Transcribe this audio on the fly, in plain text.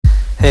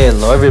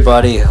Hello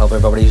everybody, hope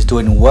everybody's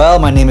doing well.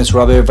 My name is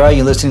Robbie Rivera.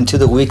 You're listening to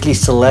the Weekly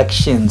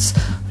Selections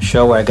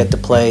show where I get to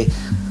play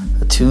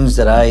the tunes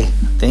that I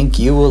think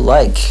you will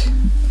like.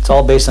 It's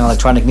all based on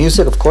electronic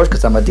music, of course,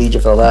 because I'm a DJ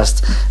for the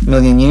last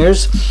million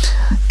years.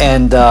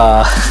 And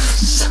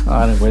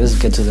anyway, let's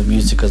get to the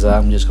music because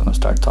I'm just going to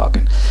start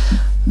talking.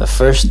 The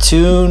first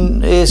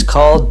tune is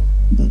called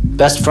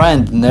Best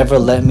Friend, Never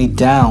Let Me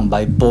Down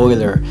by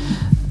Boiler.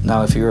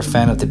 Now, if you're a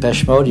fan of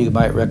Depeche Mode, you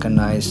might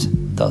recognize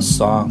the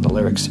song, the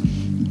lyrics.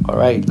 All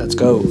right, let's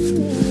go.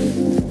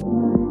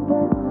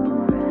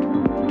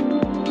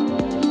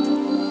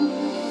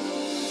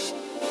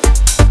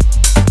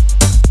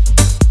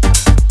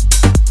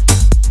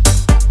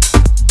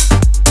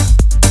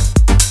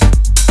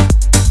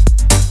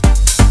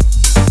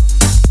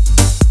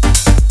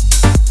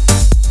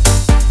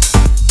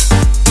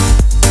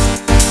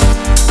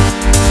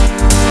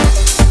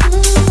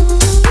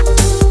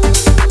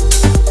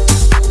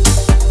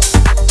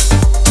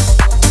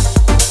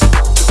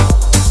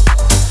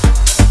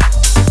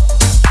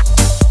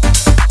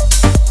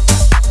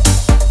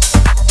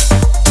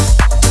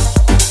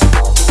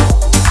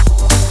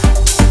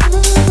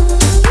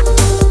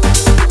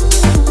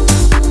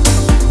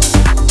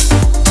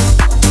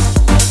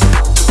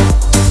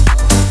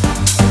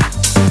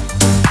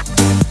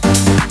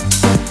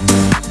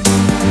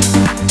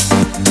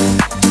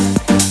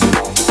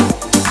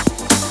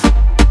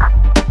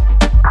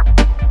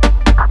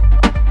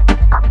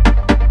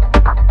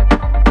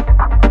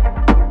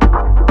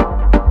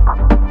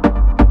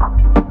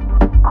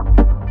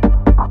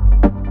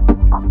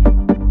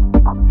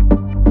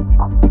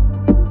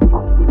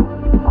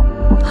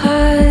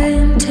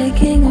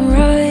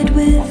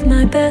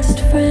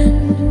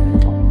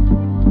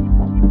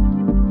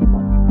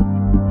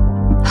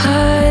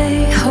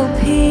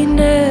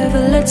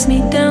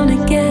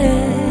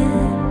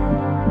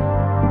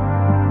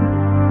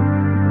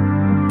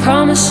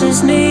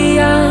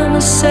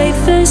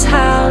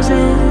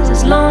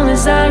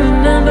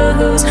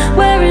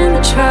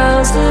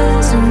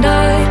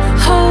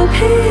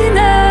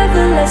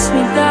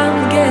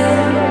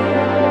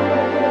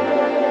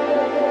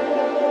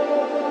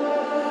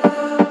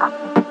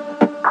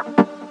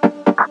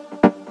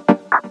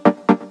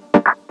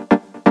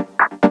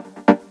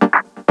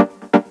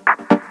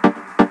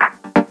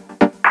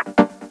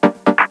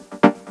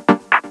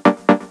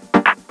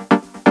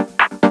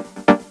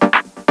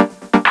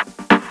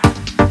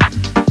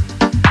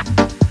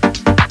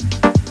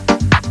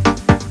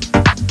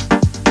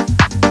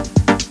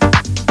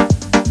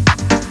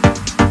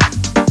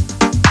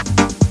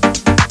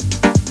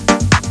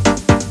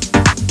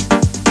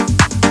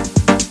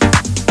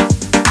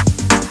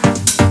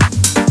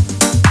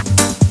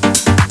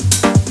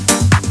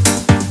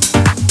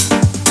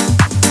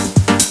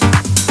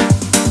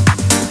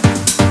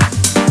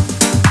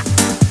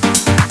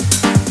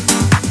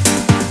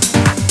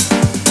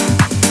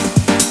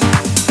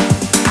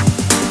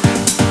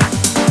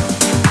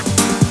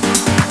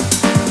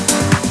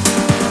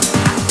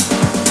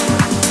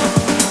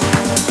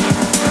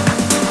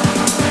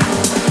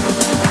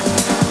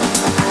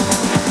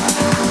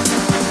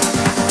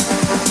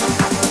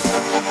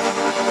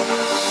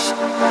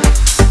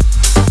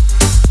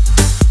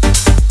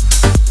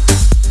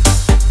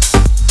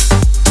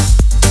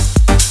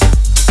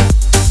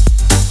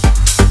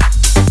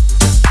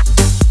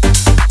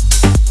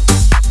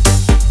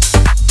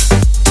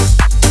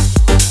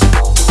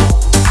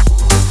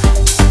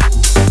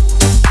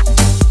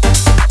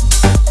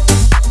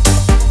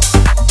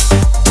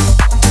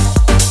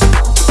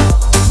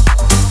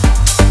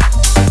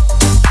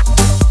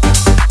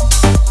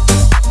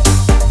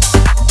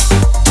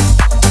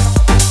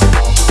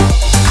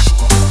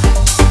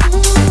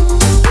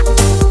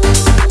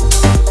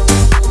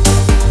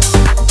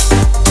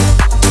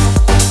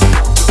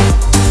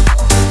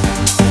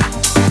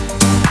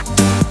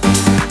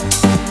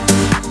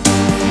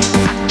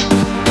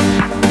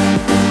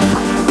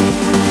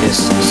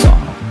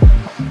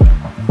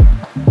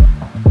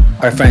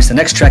 Alright friends, the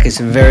next track is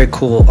very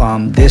cool.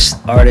 This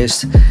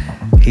artist,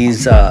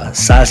 he's a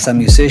salsa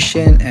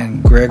musician,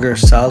 and Gregor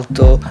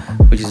Salto,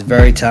 which is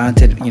very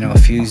talented,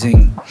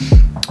 fusing,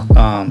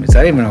 is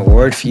that even a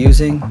word,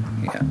 fusing?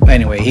 Yeah.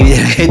 Anyway, he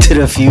did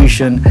a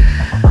fusion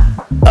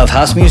of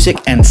house music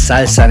and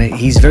salsa, and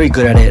he's very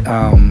good at it.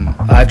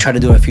 I've tried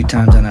to do it a few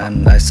times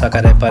and I suck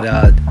at it, but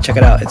check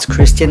it out. It's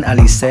Christian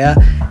Alicia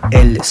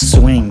El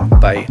Swing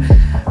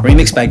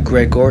remixed by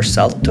Gregor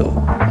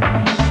Salto.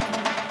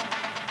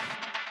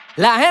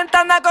 La gente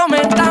anda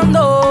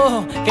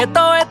comentando que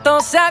todo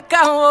esto se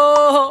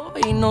acabó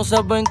y no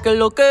saben qué es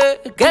lo que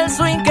el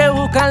swing que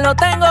buscan lo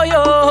tengo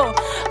yo.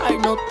 Ay,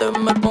 no te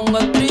me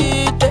pongas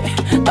triste,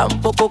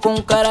 tampoco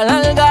con cara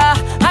larga.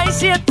 Ay,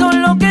 si esto es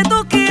lo que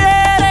tú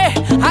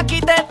quieres, aquí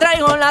te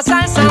traigo la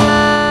salsa.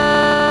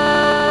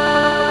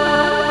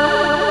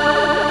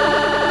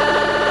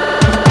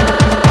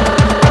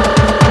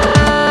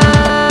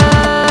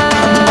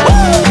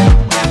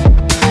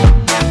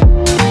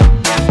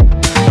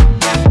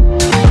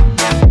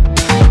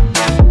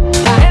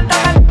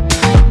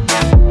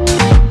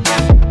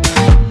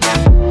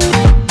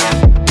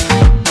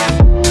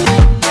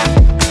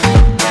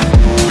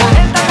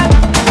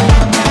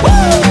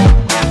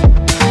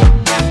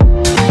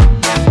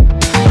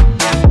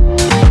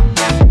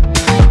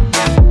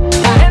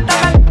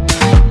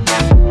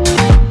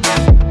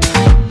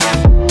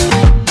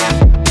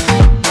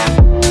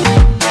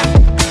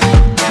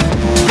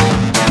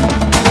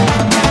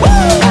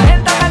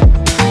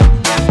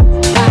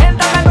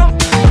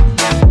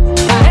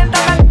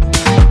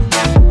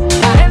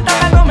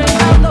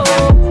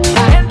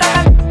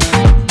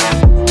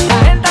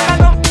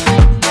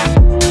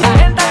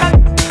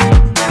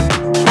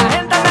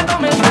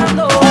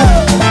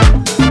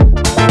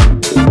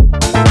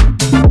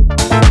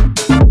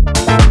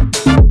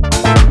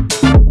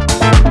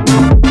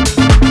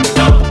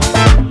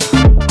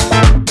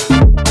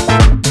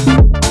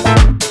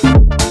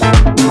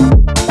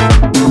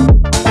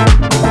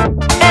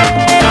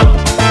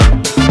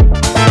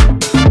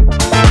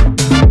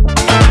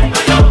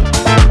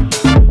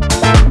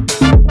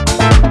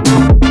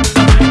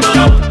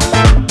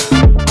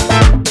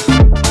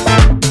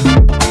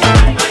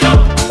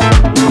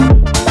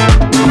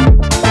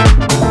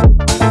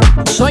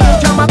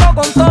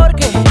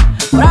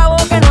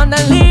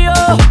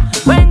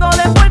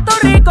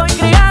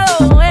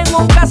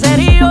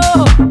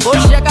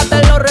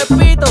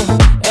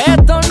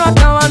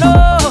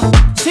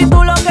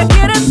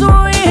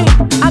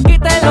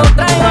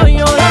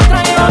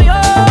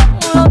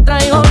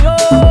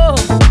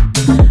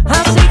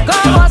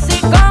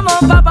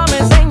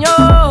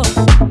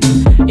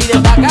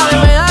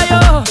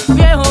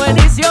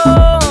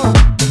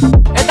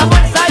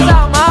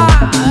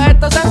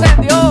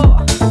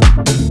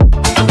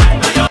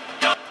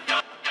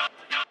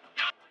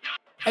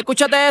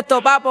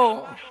 esto,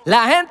 papo.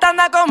 La gente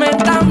anda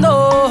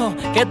comentando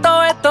que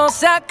todo esto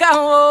se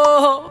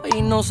acabó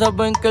y no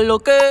saben que lo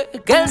que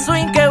el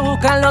swing que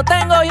buscan lo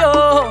tengo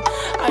yo.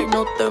 Ay,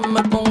 no te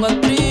me pongas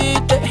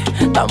triste,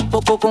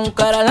 tampoco con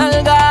cara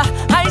larga.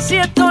 Ay, si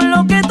esto es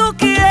lo que tú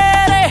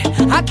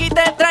quieres, aquí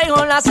te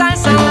traigo la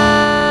salsa.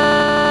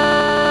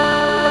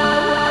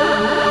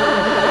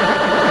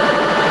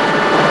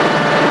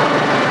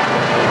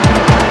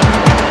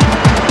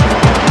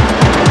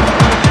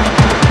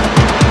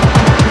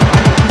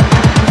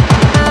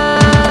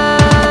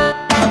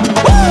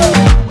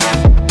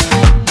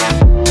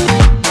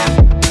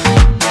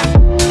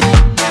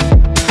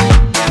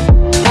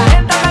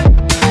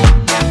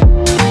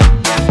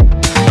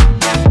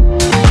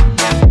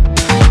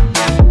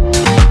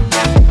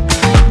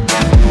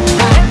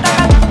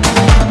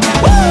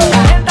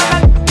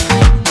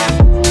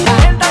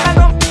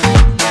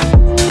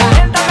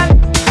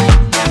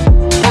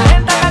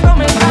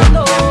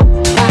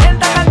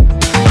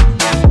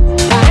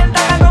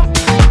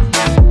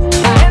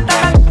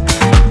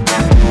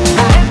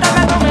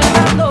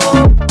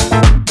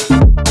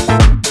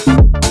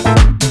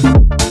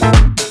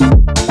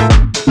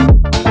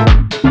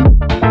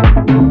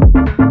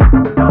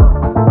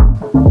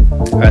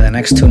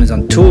 Next tune is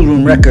on Tool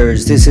Room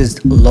Records. This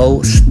is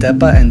Low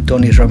Steppa and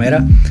Tony Romero.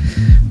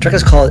 The track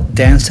is called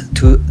Dance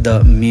to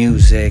the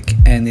Music,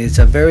 and it's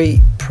a very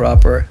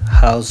proper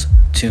house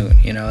tune.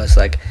 You know, it's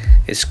like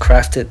it's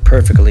crafted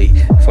perfectly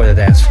for the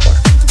dance floor.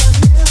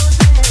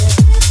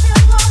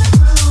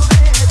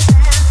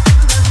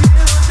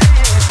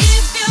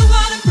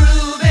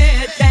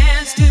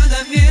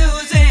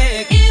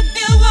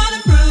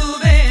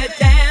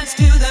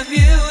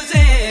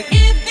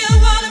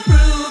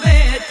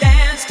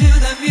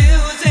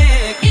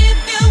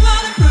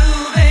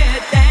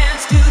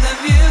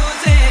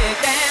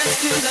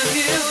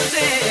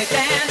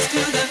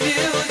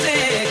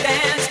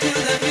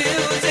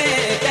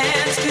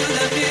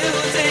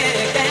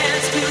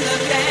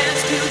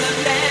 Dance to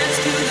the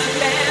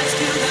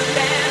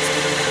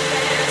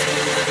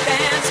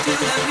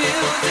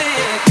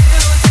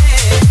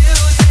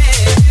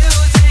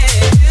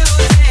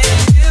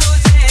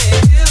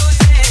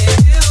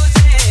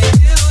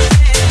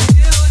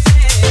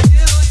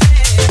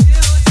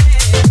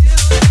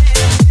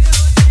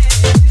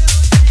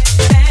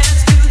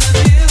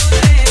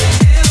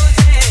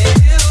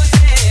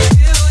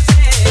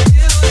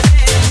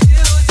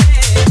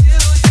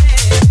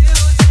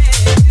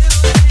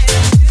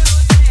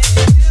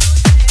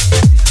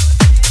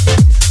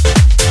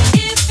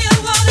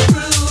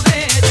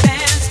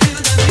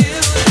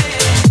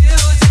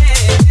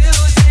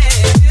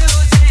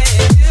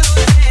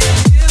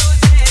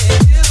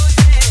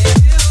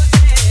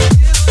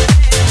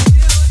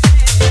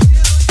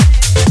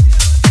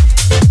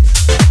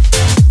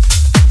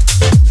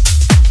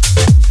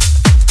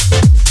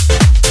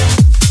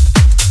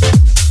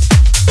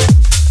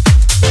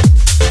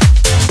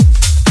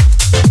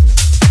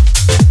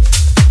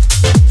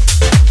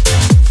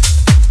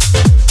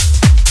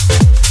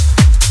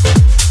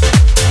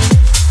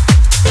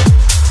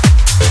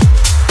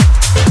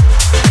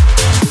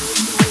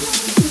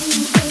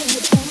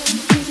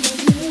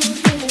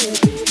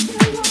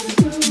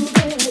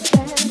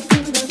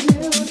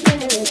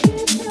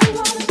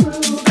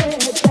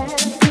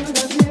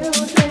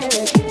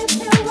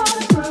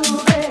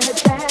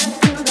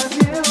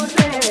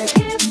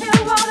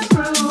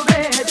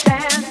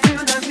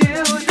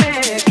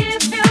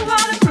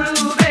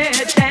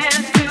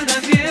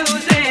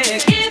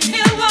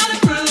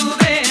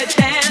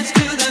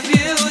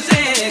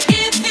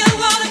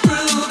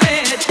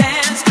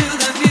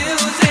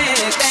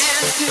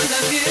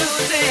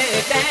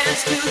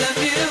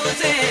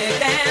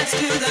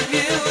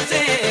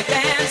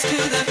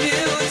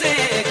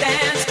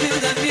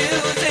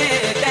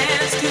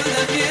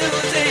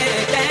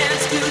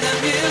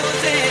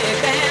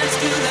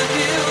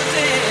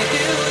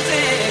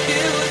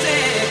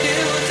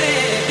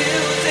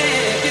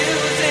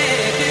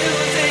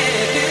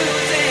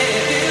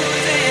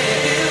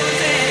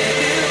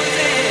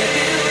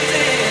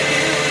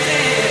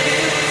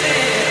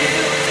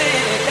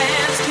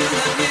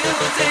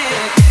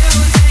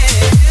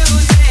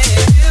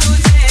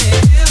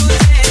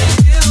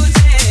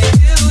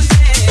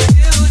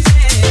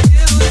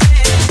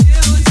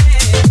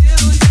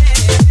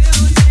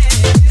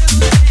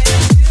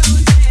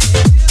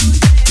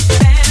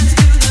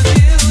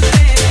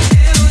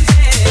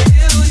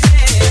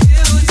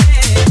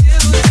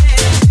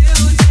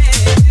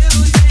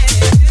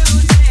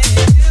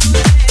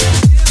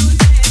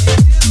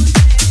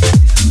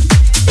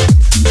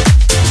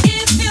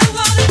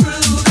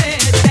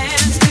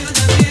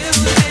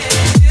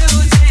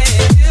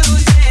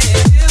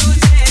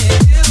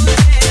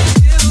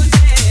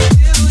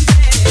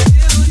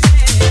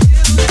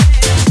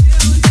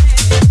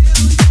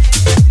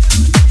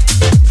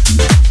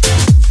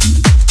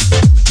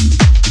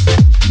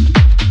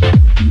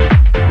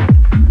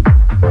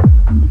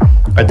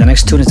The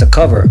next tune is a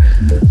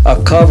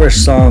cover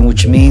song,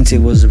 which means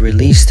it was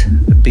released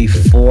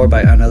before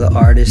by another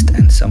artist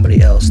and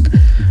somebody else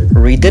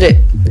redid it.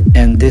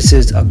 And this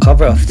is a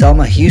cover of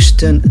Thelma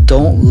Houston,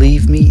 Don't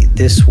Leave Me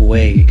This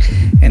Way,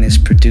 and is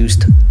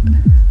produced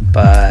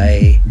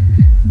by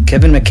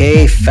Kevin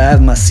McKay,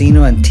 Fav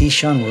Massimo, and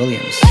T-Sean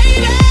Williams.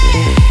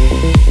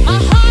 My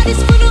heart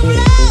is full of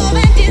love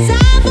and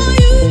desire for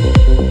you.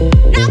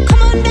 Now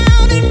come on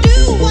down and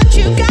do what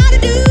you gotta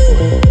do.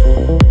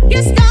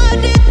 You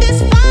started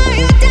this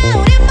fire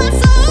down in my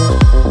soul.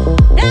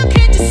 Now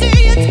can't you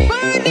see it's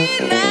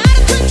burning out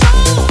of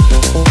control?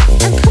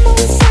 And come on,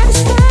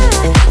 satisfy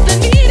the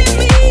need in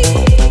me.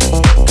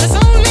 'Cause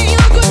only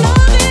your good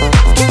loving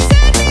can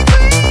set me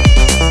free.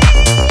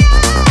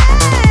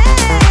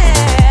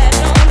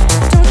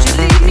 Don't you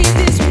leave me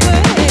this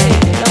way,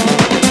 no.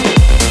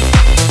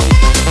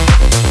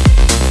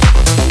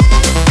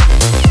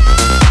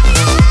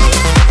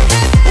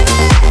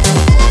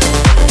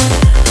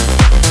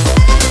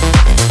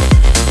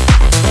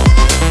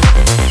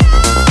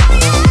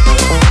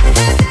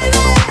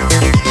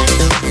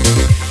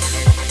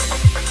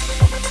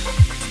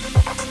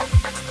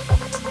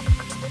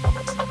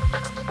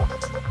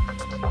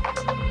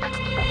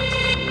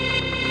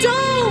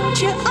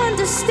 Don't you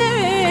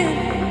understand?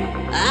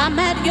 I'm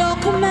at your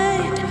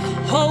command.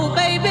 Oh,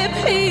 baby,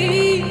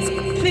 please,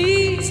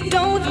 please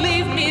don't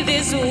leave me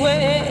this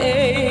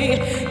way.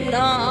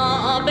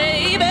 No,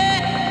 baby,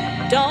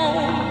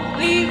 don't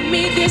leave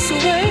me this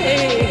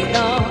way.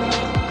 No,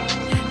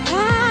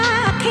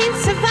 I can't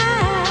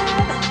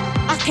survive.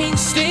 I can't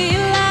stay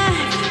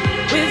alive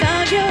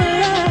without your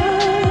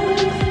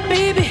love.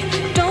 Baby,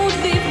 don't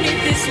leave me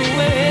this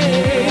way.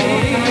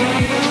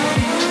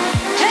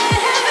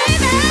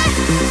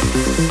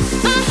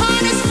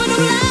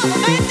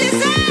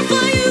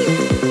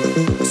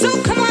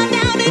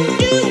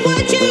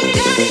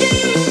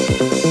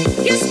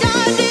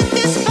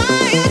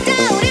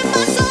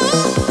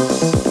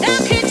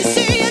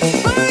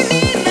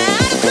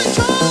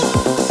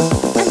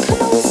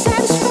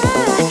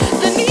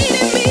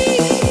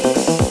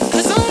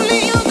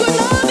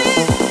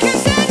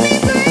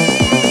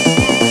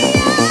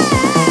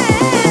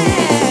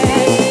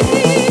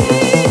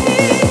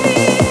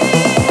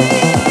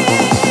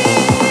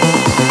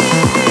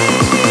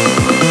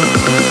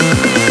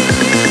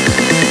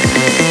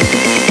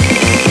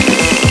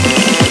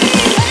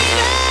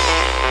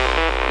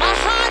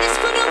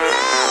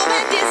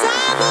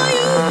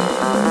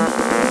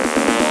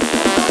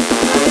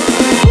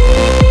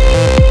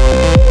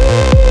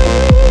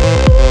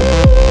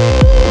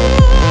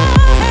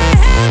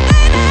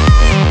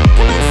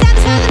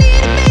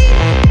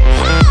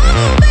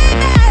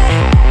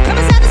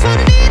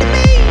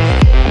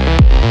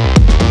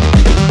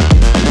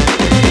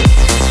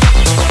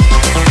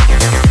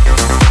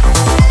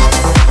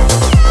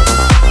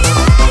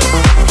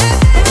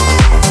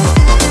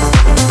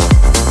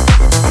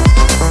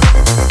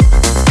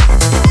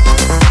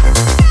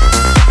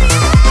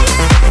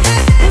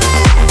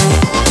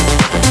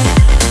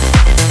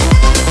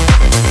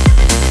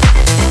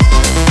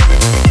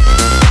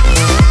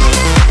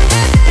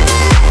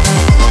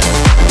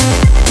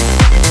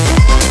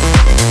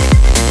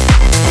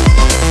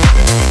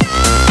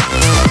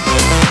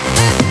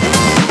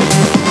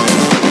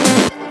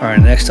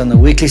 On the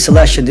weekly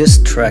selection, this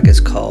track is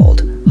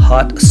called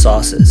Hot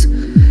Sauces.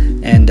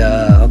 And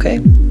okay,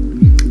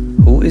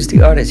 who is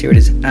the artist? Here it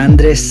is: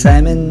 Andre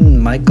Simon,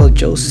 Michael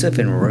Joseph,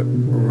 and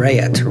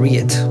Reyett.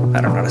 I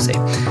don't know how to say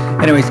it.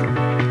 Anyways,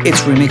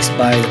 it's remixed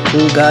by the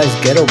cool guys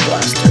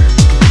Gettoblaster.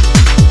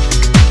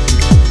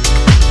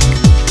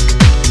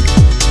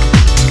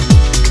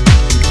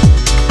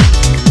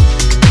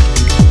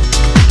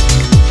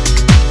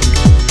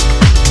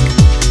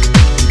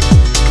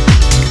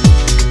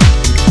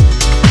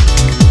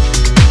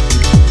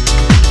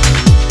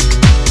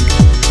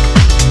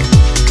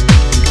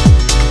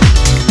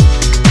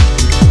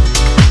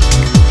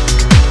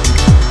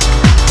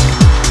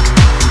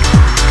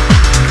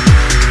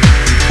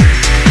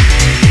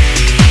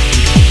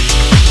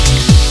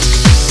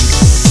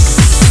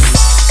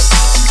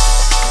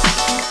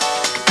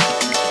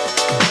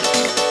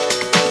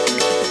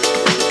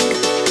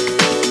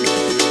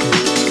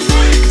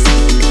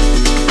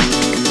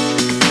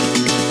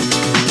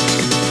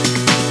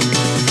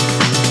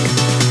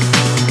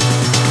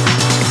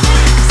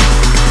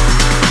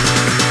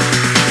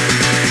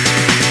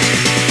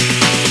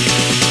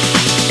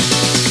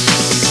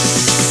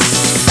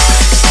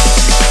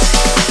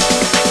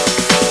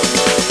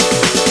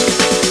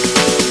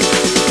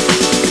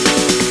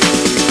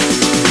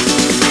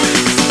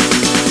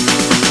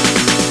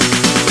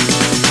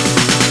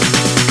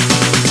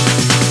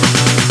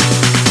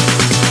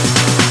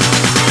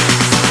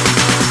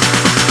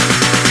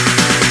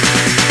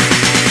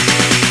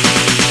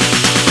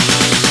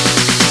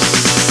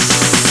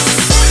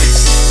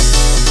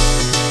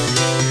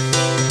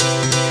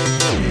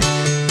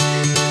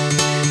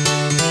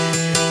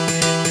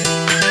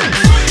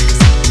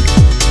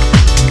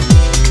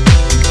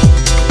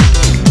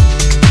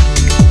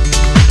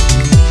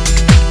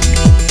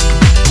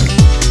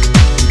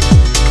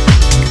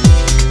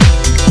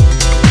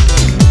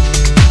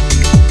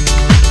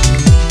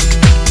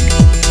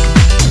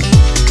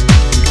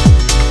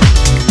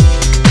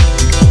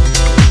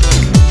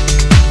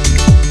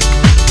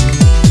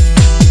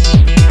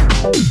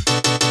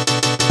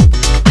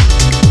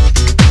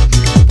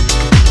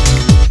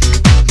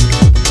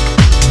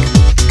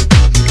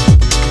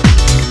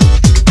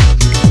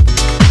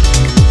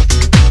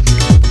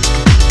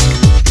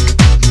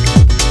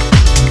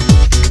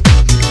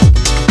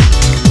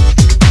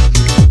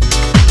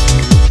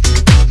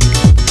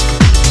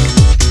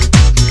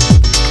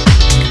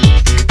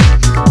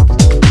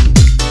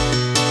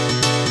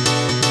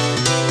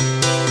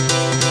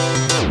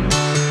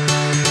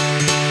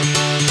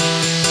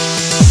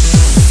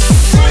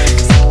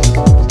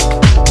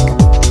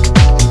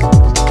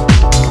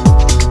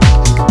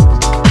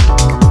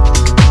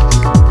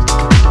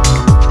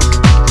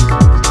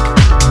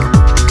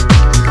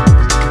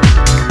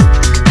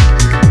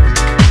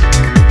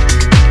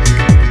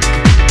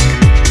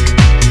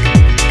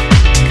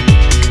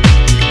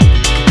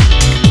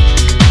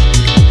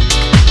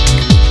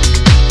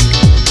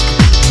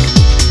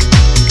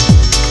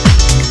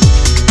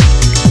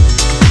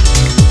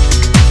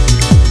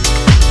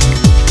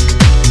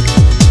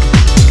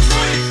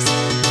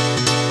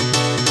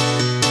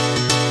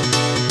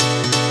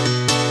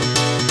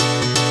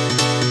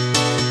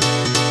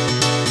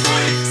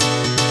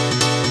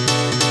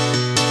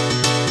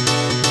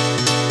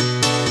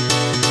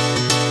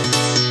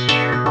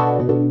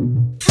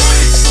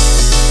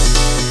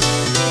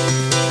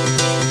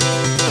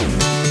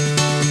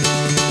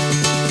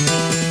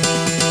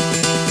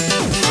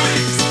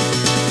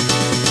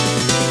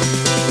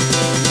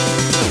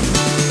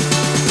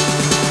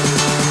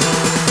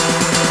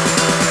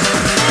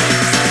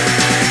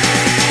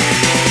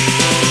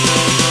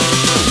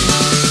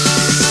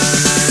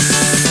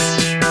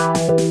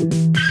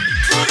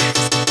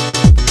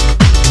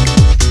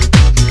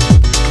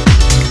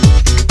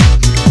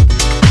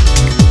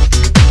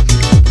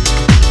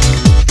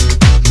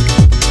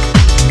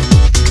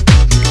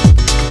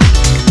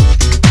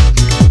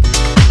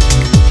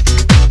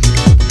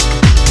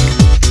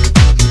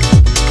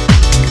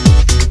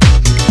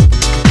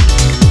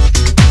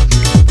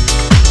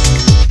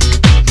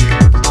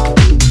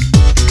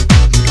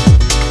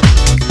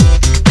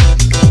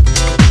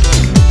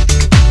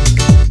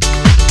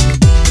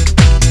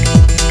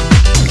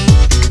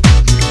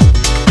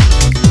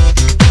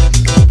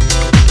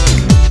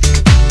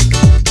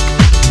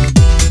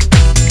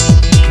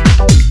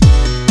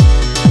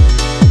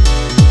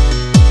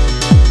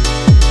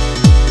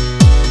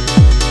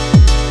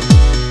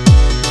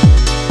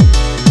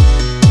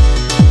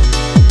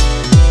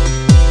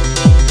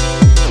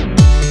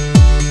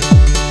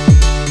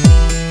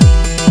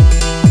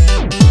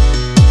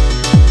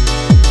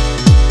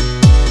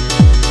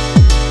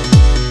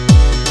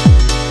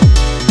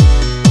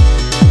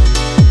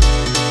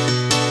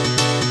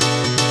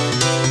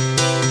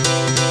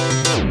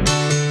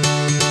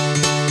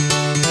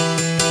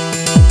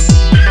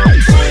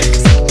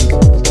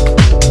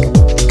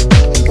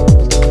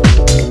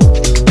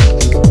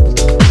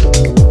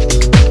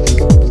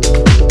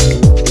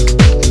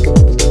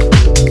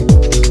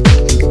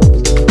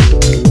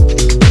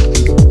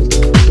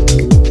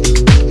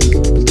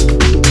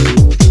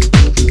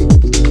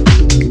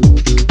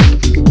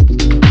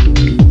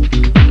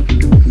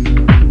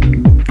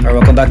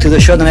 the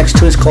show. The next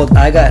tune is called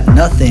I Got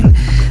Nothing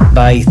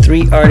by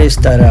three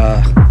artists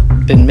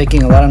that been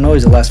making a lot of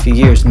noise the last few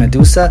years: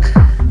 MEDUZA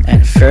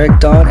and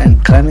Ferreck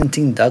and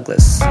Clementine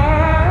Douglas.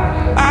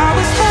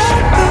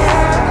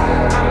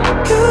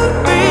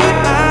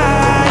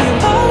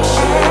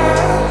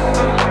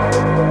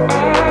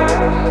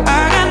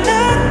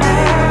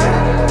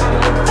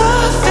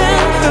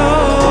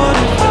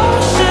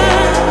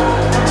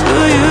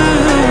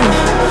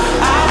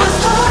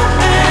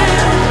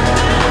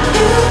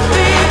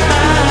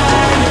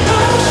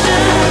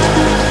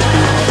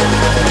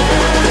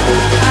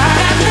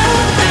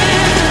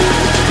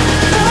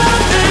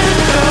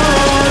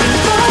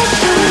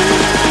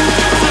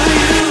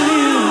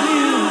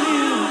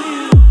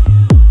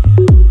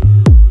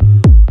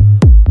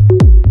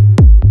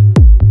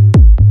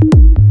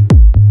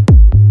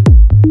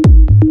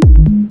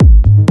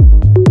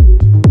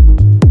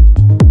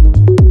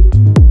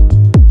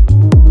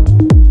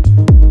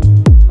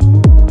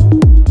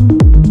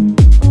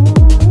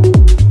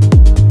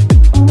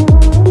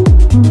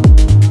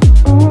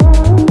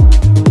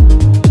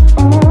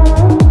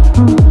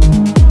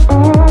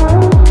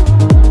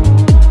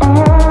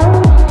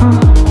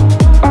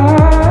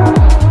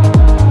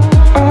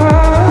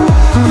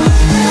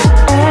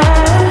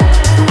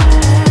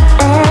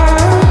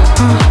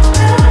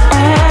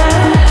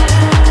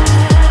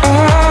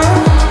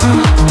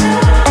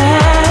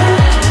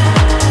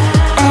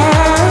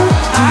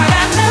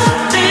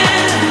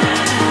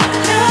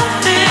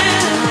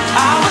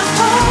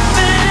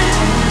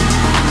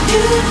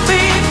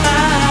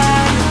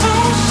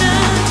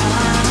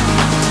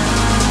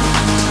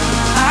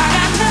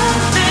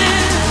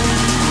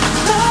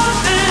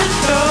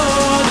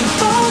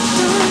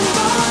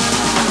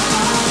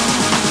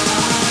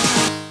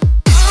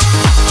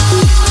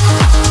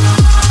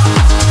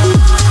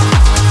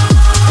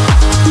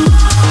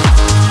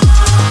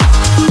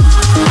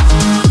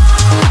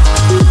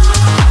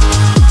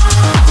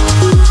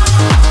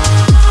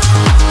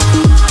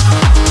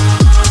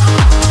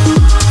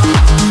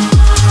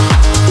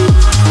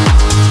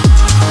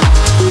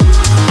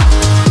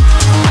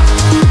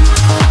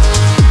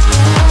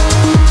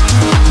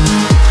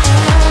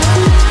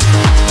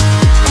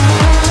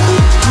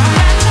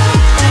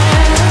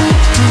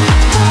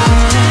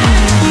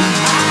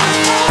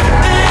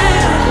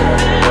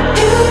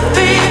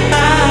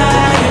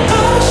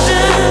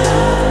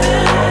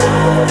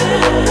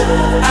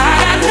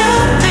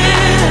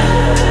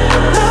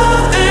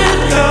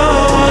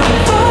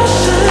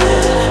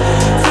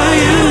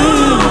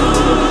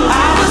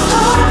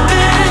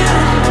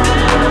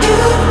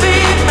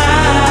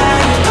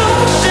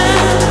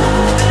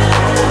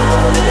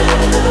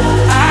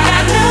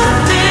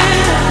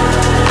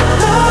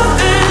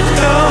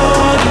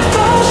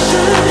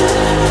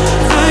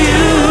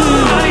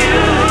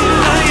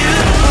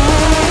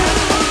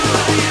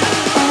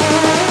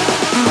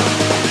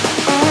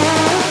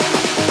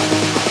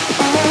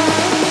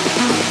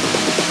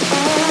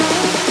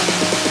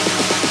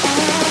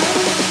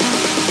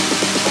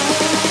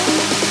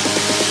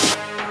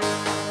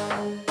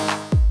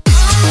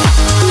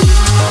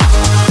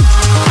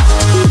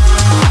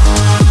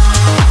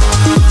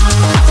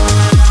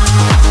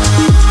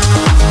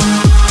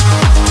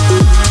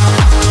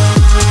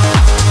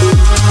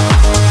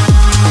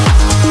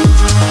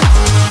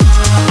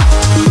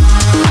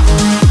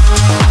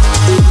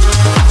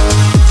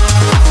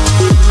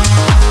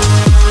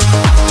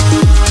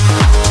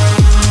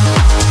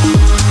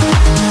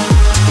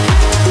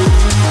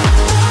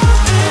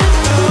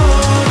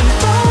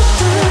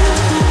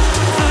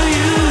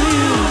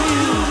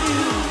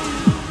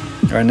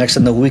 Next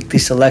on the weekly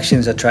selection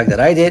is a track that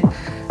I did,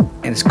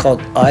 and it's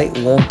called I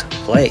Won't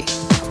Play.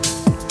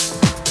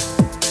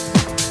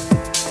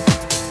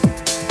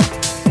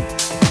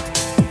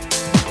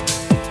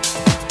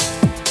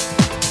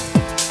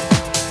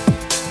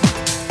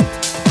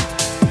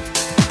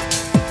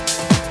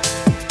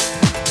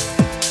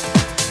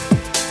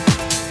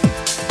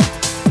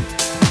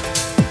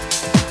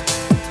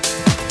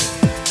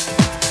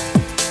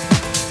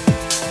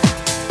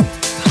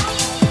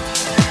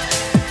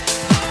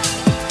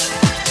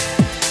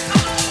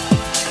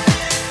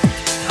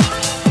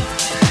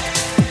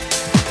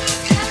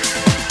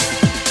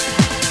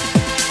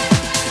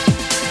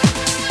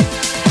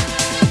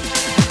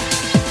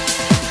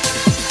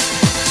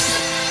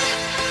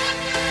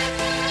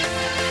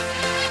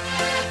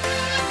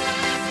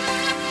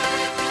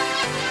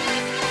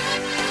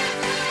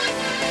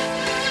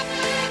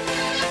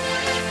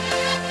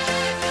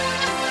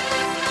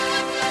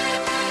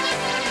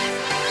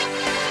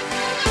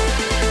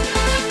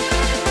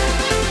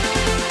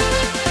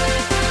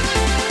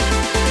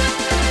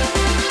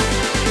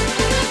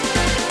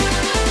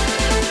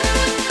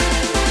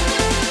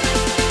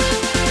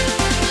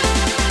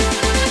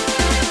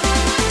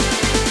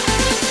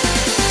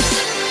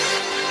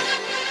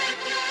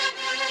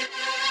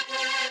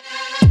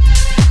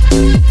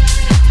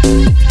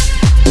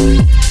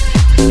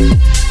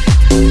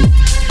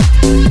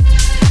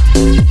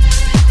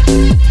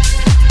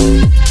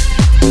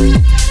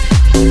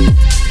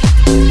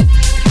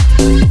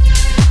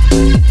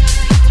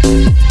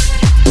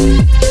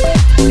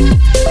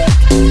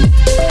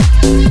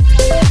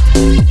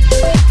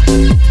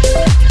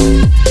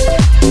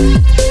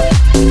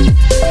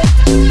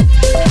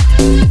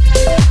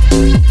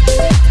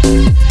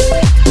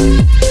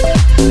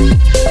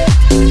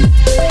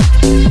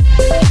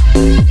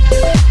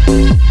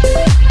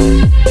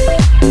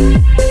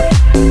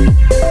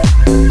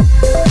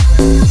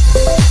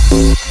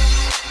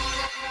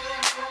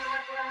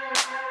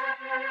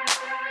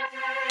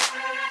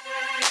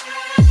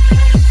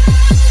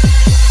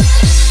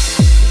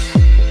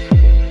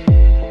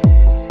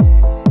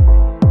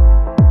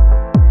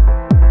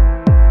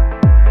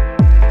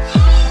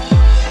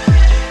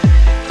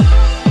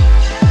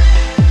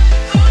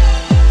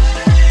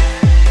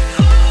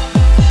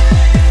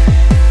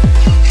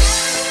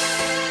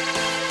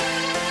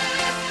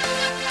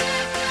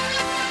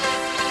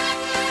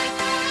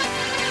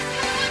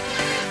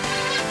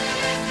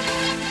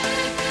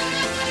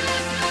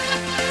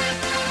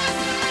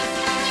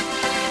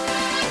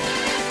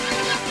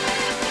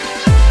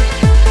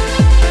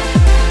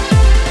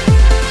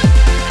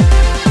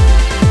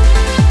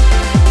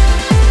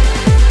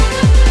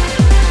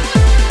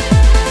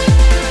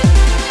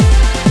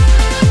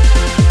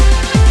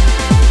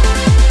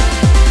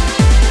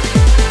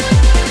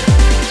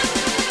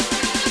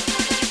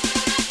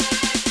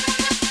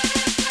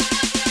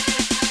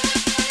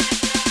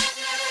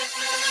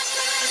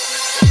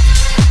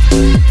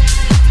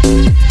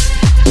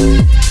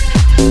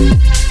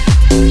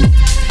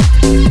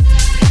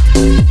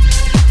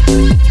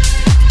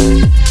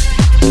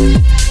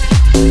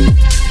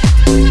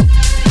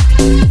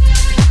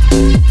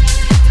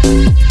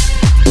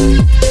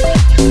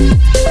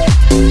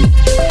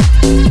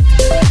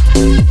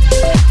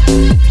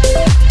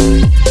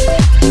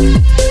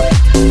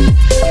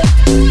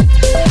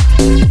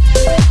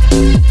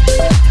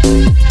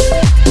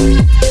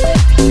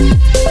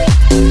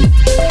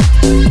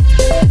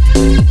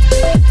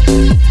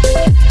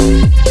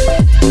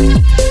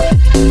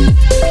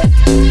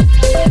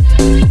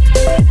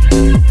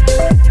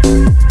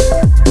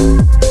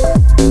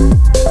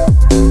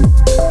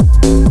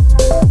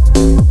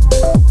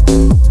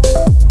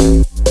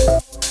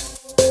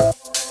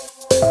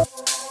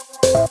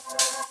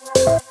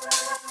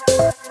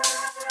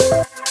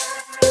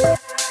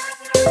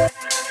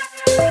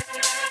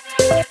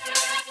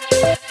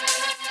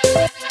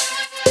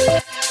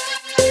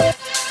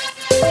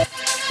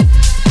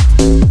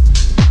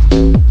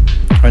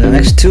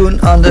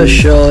 tune on the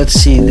show. Let's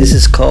see. This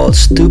is called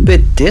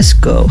Stupid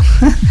Disco.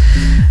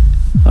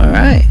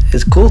 Alright.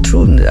 It's a cool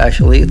tune,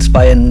 actually. It's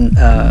by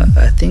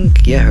I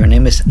think, yeah, her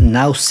name is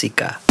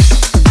Nausica.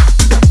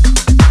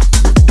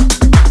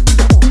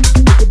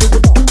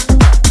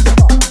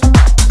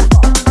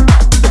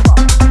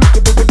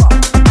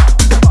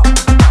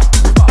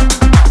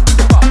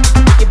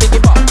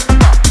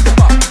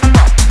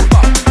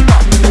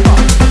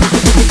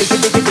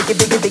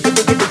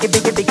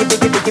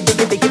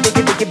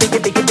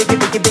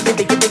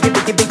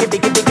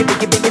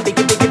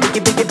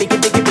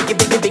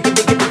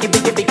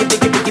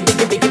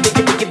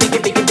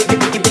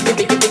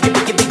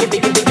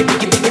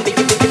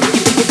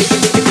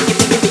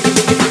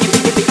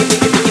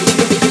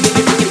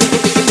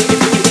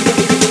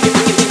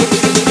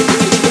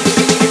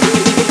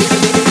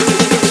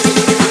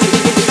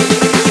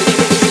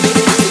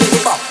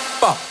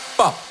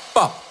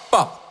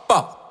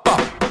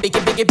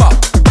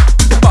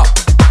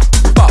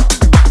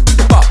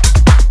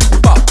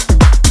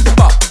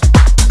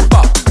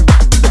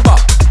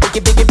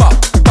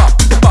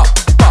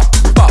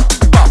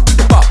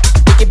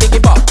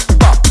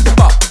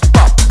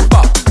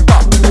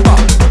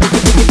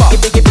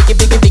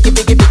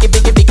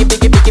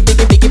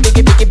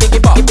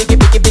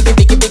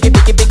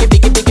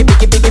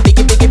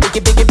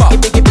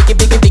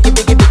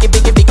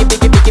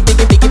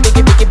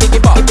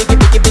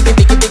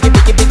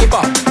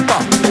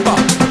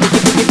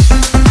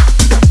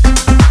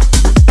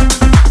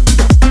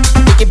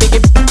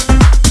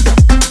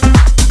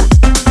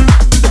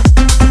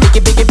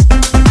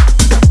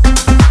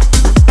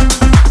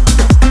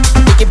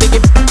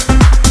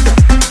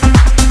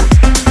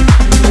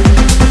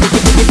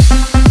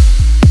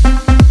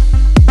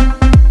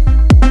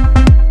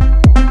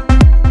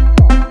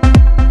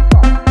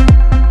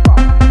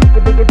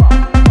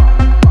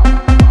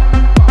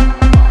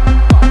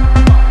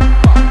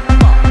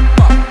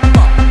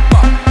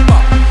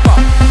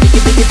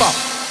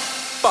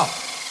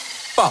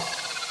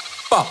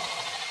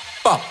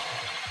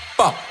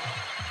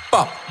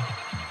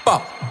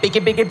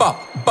 biggie bop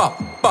bop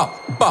bop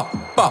bop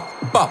bop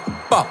bop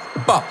bop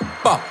bop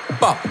bop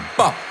bop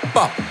bop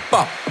bop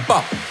bop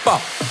bop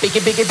bop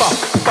biggie bop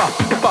bop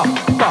bop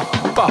bop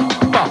bop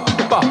bop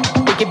bop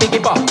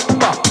biggie bop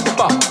bop bop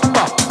bop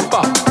bop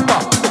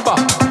bop bop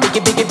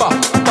biggie bop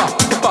bop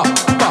bop bop bop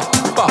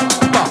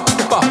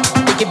bop bop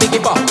biggie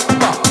bop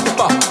bop bop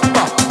bop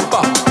bop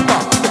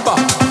bop bop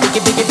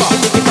biggie bop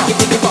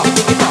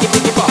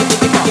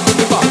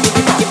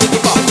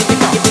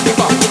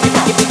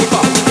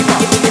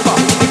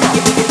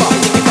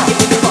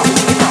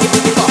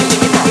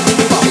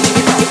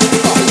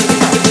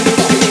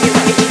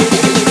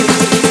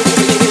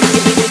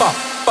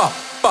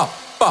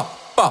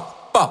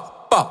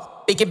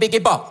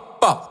biggie bop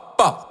bop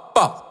bop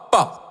bop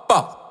bop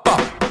bop bop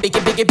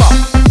biggie bop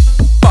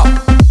bop bop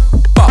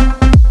bop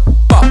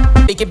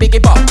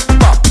biggie bop bop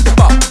bop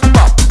bop bop bop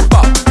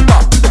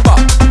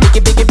bop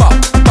biggie bop bop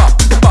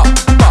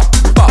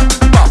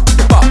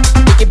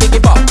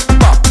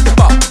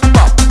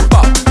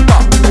bop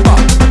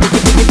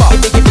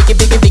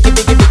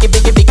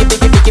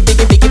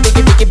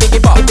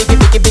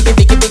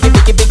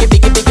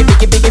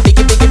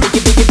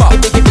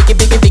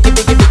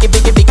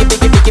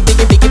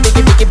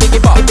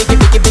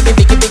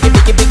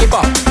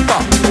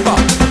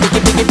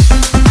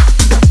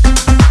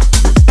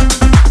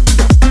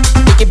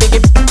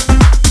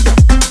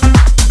bop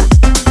bop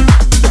bop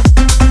biggie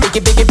bop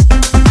bop bop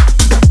bop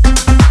bop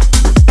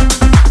bop bop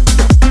biggie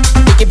bop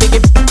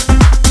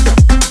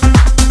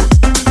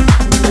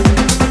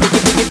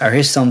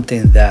Here's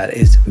something that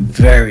is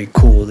very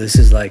cool. This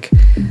is like,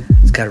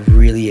 it's got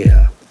really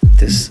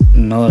this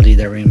melody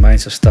that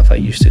reminds of stuff I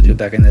used to do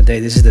back in the day.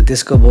 This is the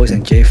Disco Boys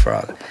and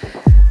J-Frog.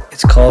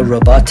 It's called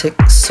Robotic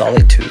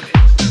Solitude.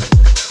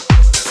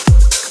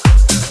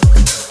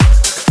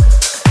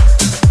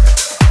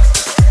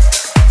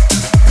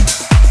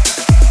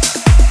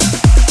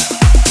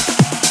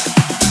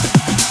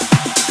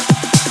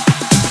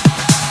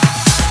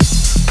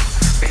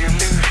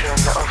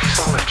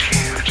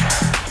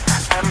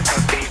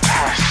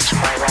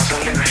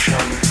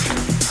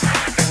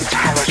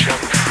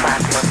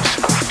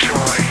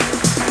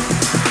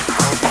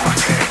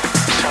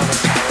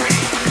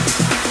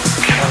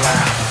 Killer.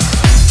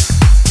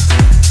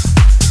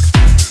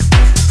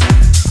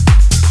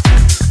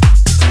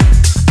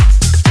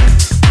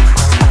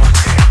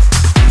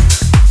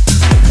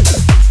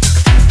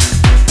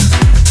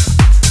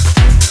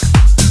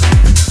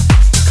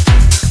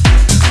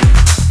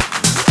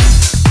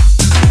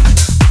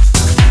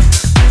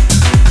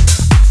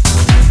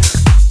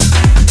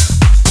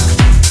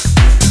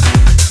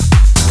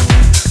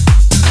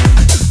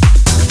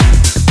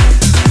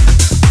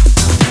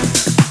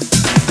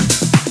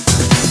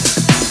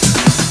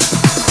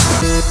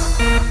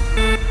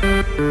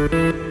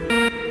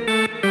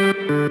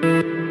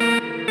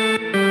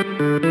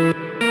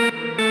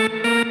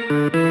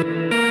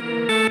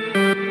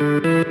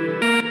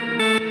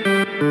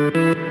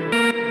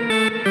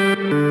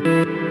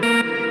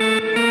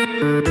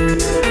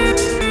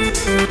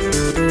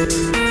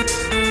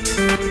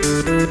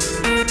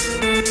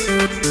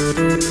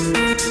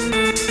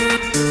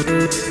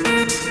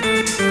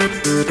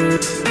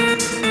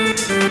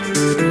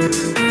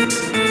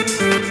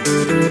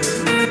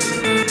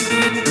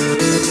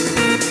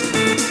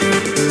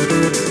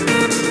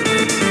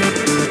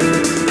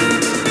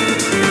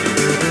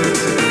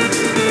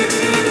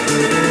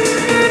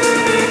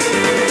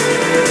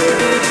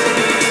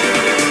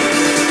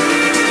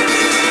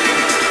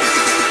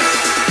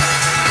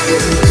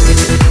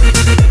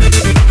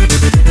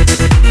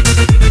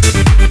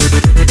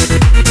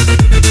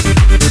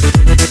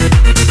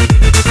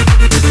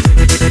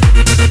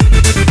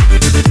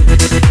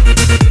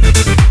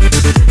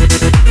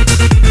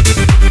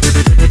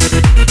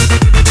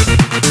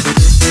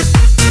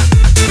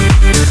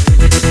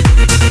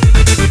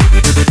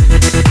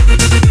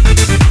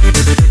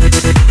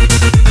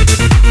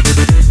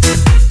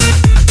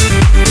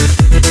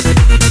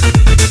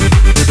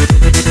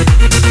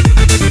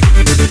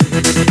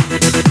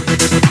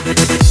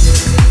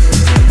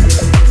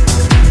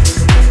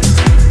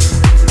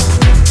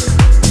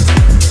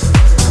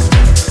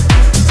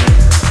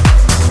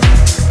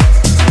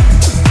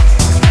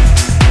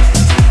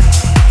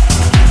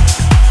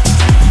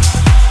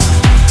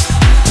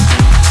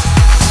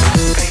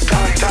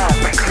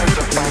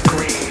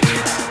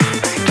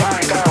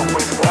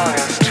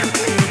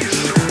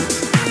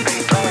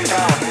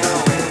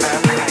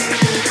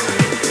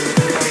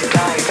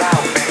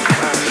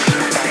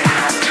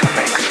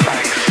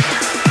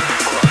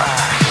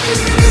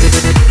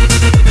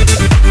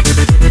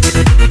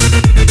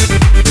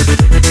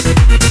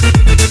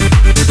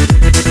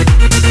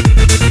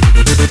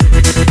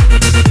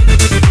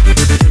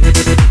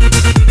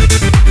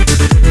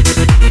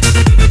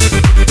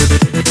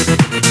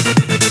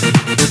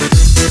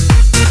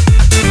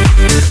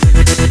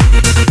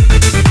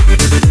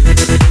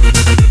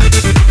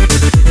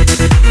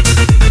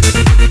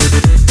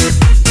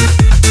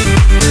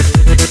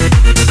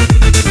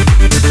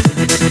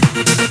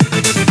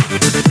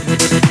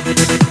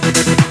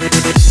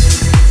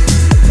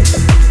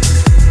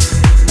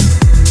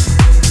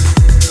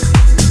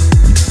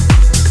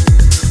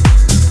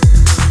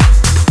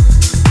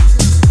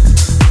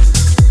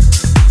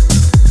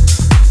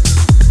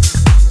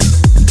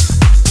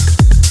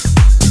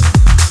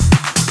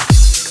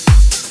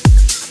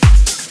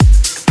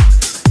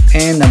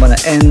 And I'm gonna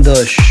end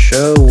the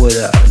show with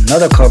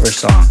another cover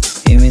song,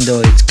 even though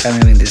it's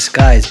kind of in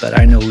disguise, but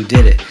I know who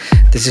did it.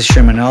 This is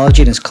Shermanology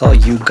and it's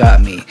called You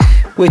Got Me,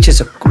 which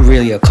is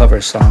really a cover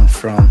song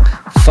from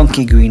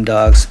Funky Green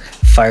Dogs,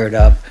 Fired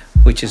Up,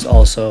 which is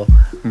also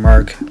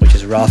Merg, which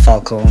is Ralph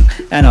Falcone,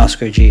 and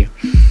Oscar G.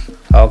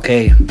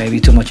 Okay, maybe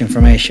too much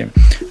information.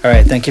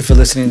 Alright, thank you for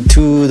listening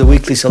to the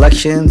weekly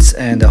selections,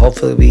 and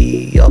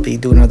hopefully I'll be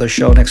doing another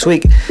show next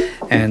week.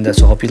 And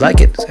so hope you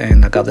like it,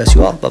 and God bless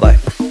you all. Bye-bye.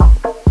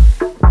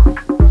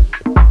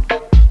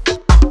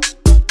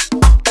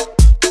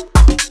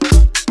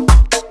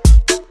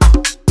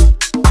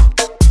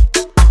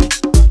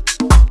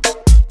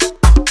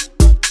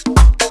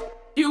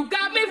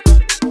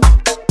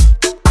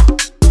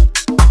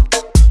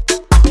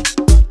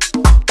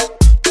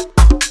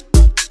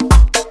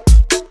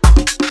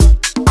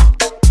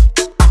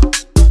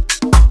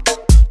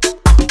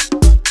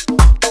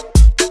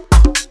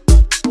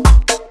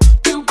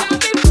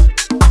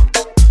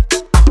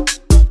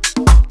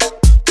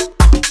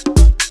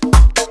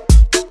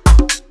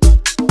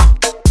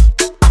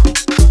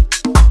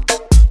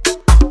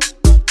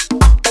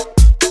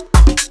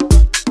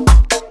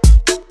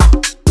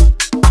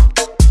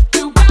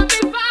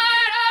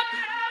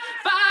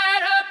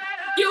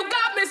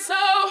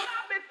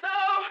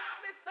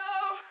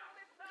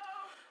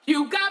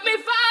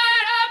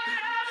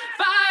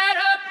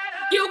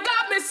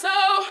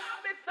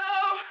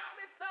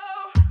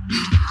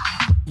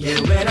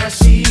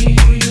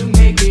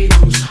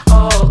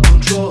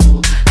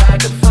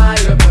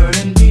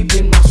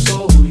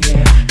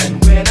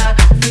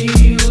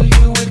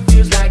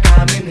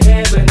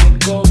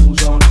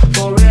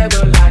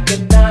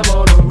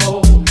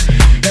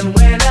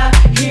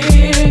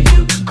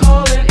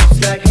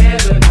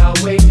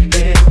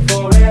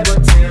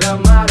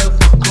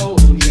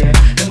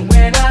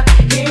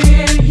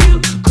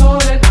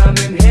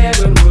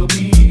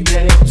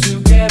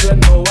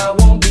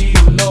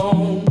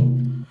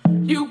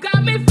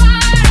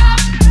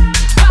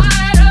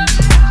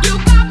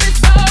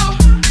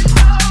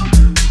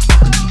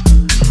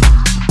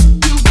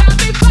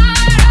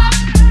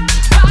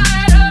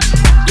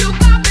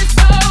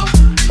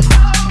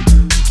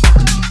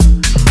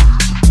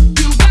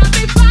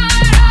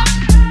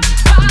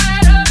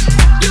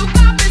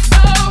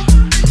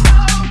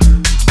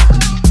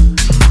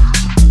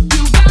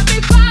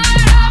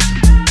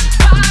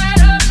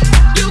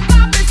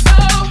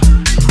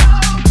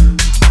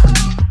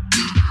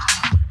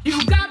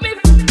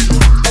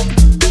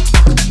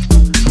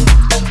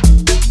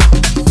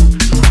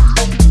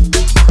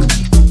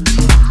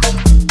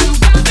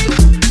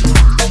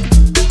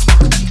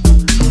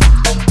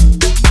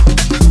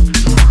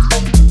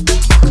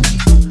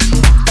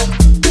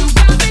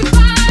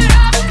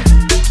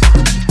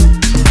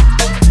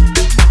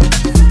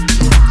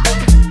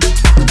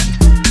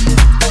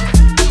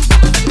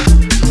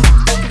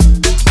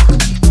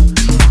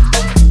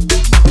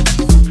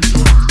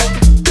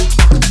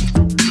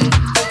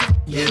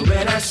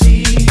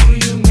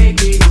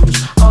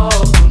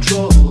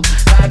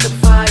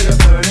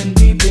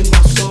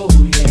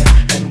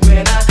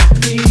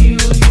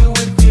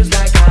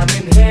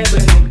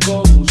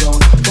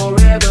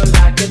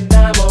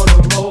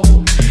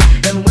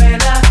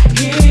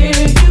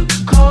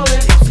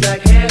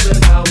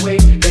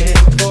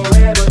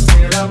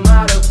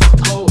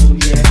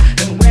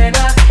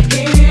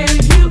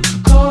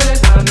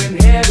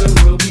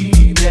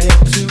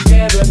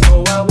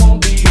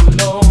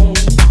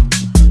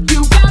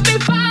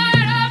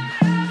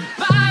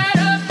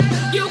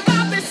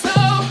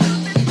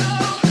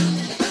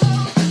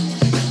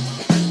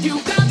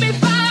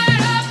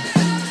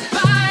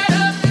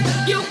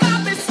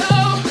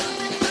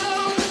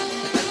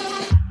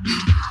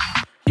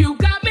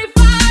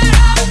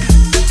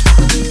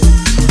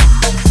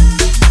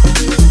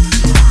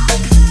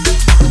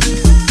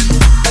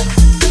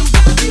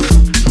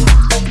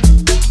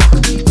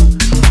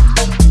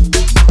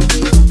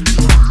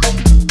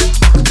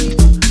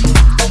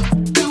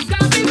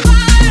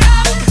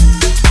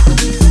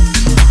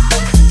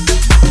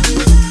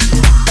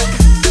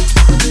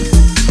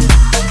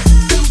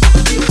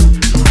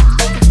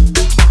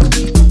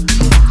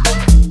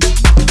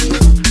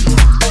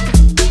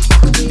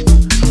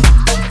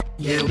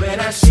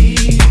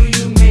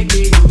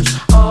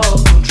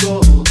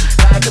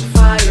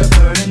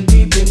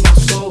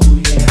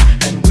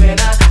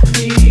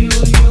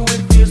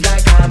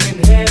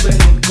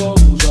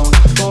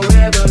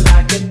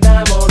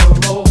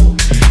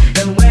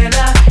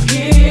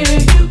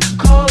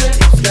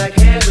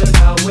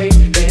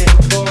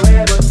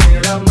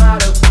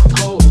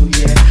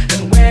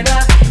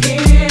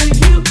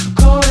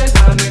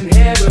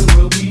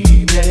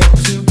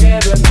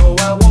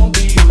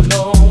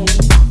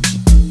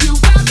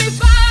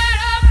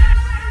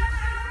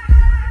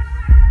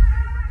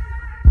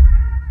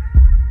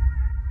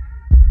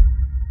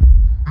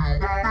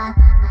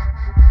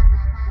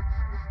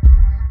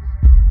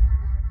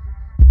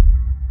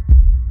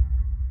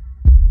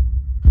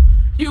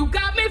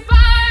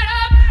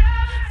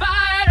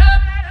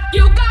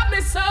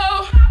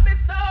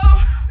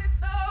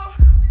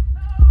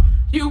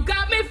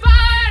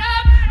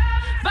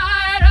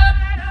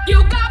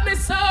 You got